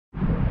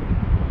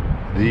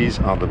These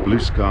are the blue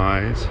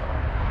skies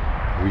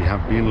we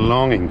have been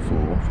longing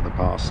for the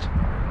past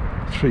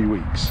 3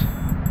 weeks.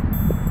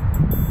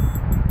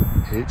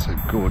 It's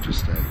a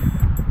gorgeous day.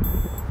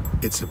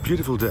 It's a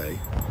beautiful day,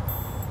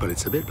 but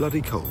it's a bit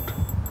bloody cold.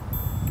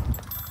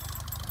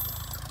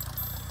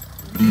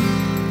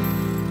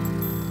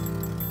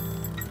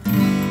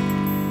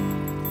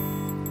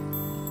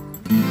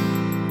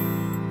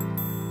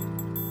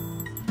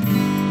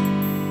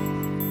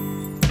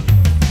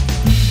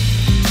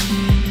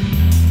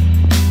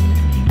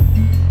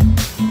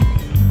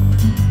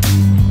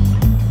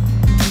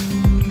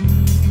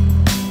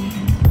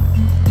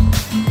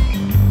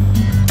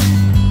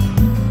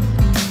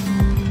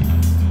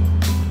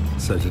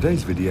 So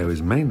today's video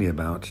is mainly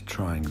about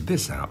trying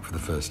this out for the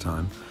first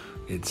time.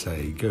 It's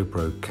a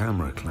GoPro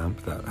camera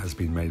clamp that has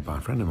been made by a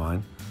friend of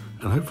mine,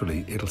 and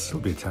hopefully it'll still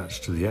be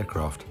attached to the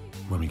aircraft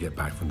when we get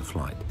back from the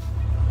flight.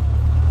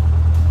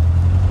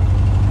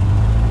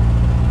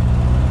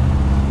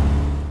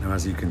 Now,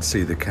 as you can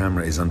see, the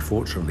camera is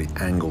unfortunately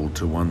angled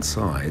to one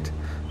side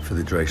for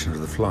the duration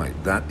of the flight.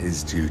 That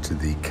is due to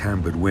the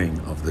cambered wing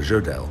of the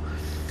Aujourd'hui,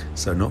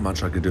 so not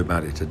much I could do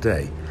about it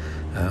today.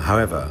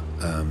 However,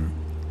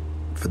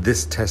 for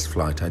this test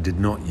flight, I did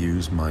not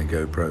use my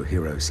GoPro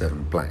Hero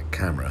 7 black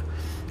camera.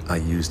 I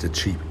used a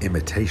cheap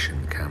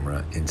imitation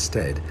camera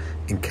instead,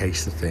 in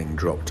case the thing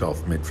dropped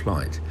off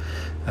mid-flight.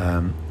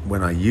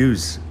 When I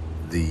use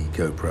the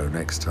GoPro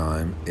next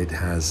time, it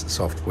has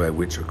software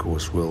which of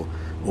course will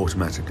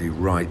automatically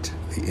write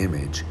the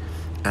image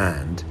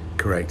and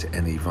correct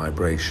any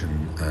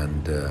vibration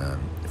and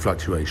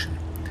fluctuation.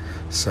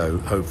 So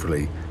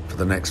hopefully for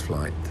the next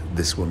flight,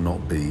 this will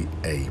not be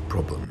a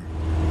problem.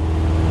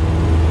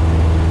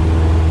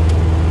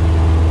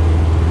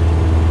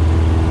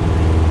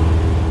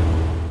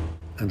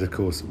 And of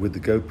course, with the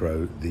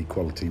GoPro, the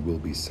quality will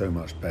be so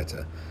much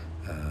better.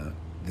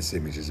 This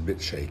image is a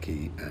bit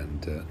shaky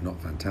and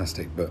not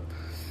fantastic, but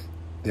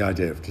the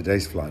idea of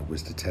today's flight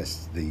was to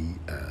test the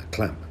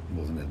clamp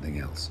more than anything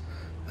else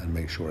and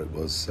make sure it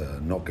was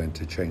not going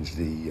to change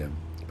the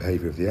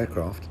behavior of the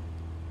aircraft,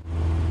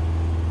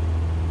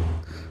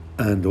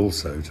 and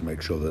also to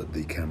make sure that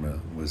the camera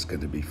was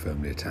going to be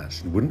firmly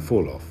attached and wouldn't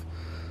fall off.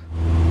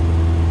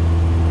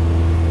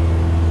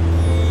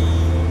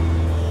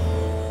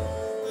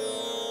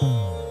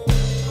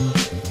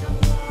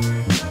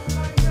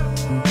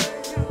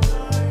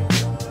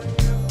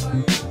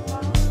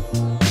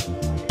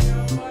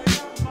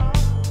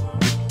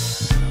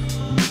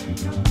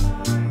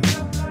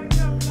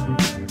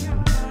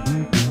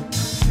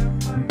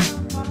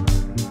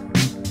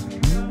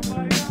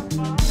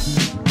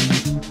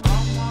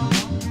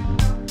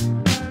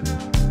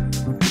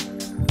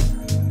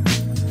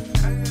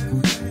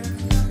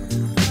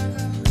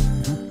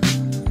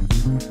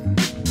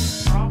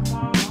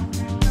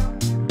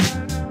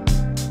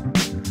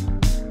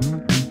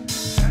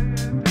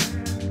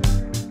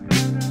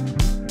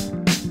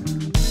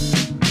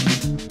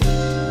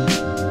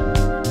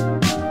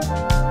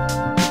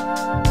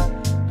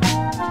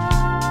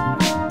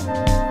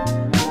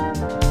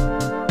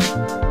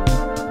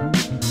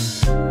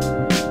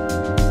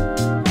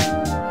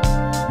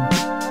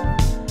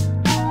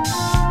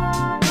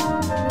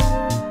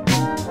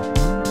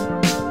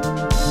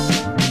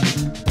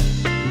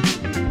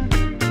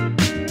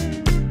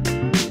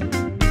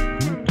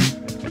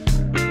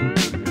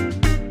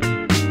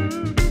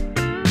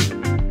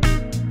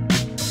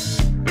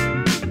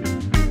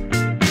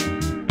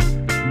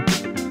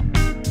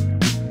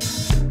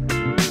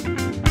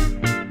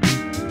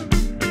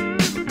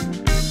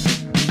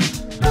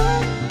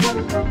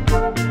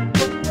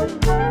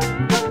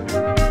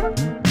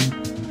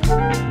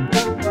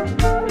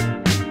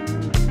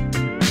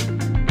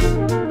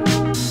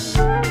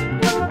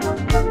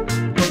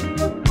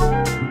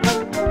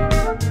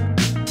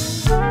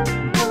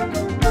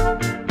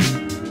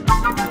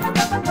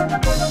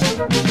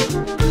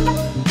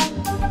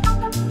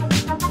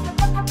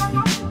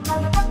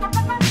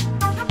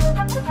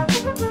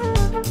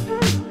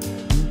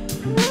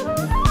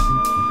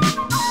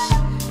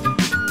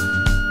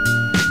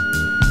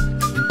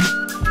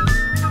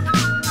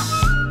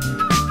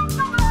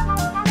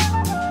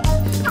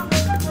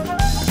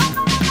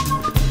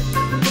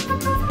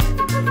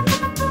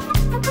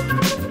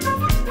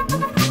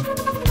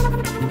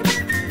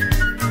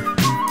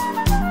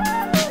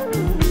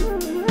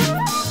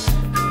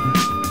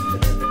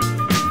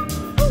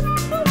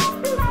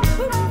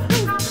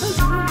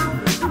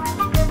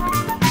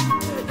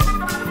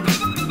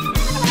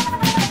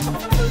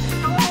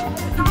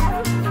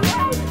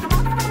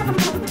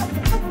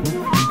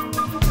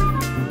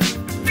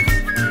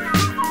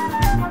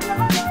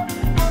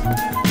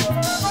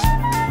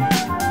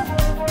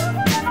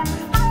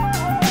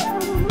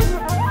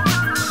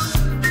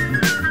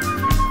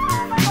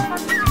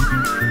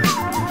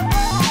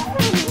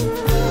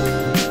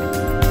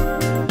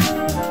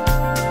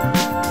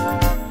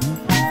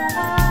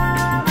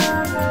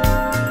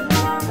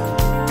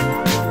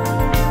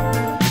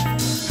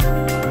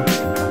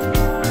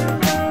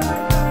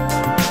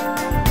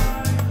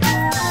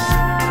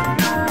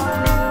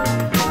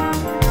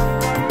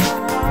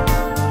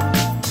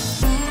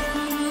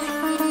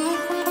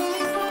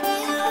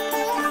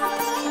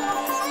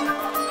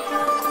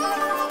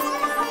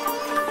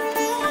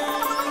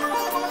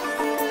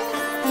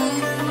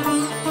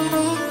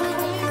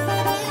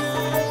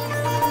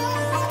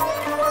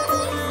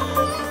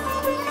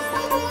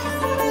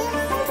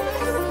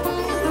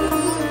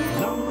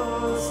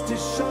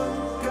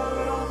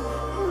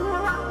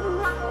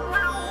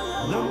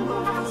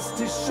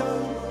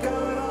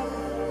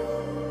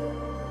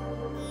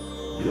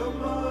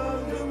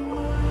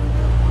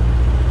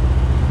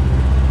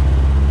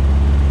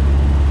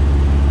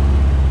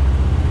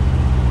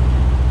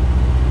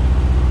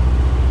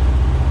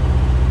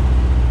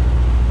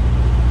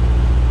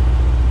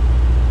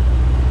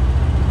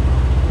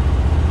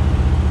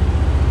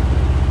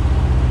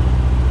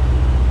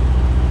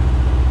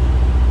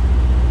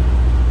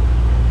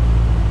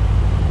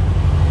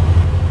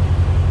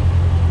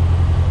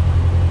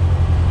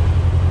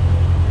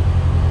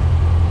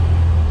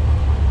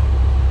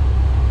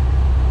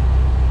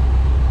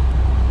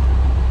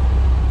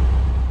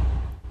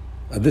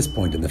 At this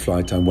point in the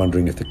flight, I'm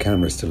wondering if the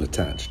camera is still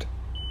attached.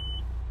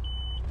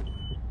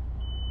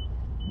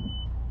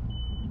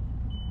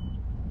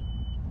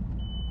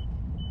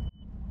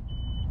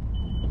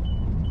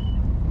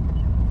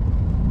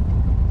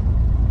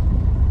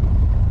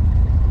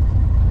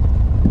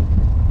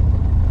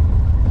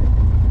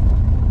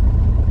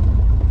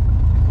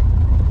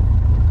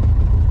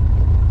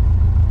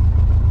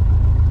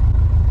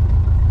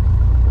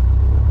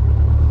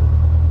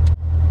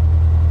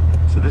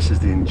 So this is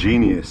the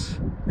ingenious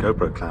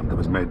GoPro clamp that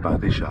was made by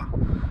Richard.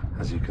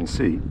 As you can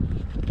see,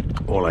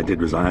 all I did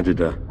was I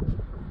added a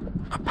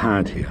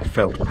pad here, a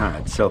felt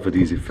pad,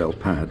 self-adhesive felt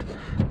pad,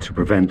 to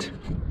prevent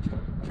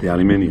the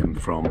aluminium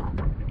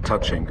from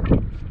touching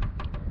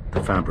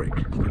the fabric,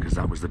 because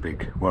that was the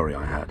big worry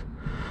I had.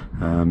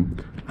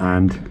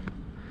 And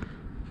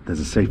there's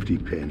a safety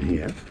pin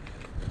here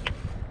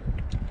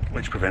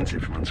which prevents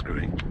it from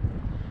unscrewing.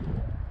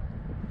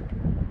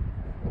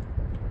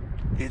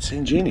 It's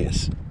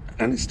ingenious.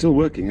 And it's still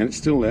working, and it's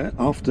still there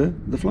after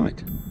the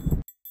flight.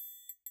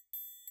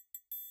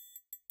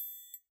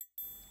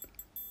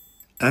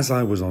 As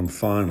I was on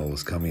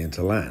finals coming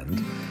into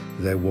land,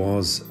 there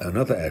was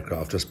another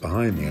aircraft just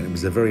behind me, and it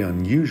was a very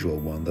unusual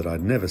one that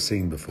I'd never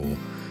seen before.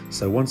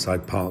 So once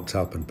I'd parked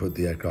up and put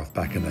the aircraft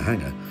back in the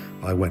hangar,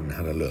 I went and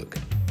had a look.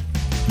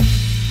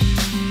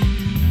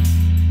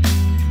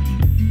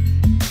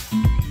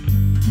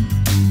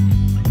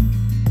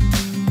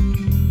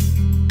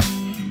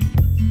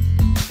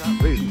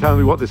 Tell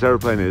me what this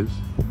aeroplane is.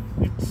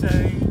 It's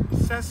a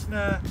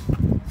Cessna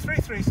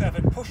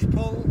 337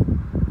 push-pull,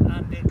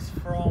 and it's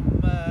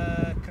from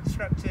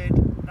constructed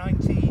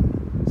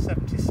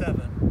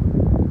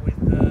 1977 with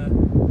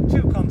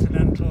 2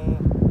 Continental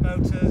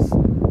motors,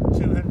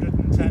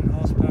 210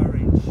 horsepower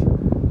each.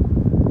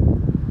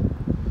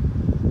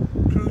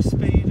 Cruise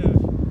speed of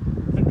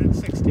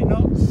 160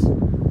 knots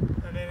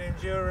and an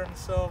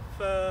endurance of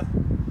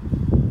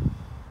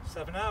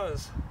 7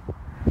 hours.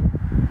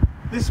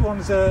 This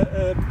one's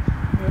a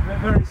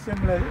very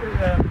similar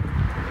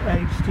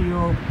age to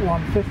your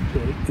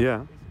 150.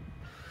 Yeah.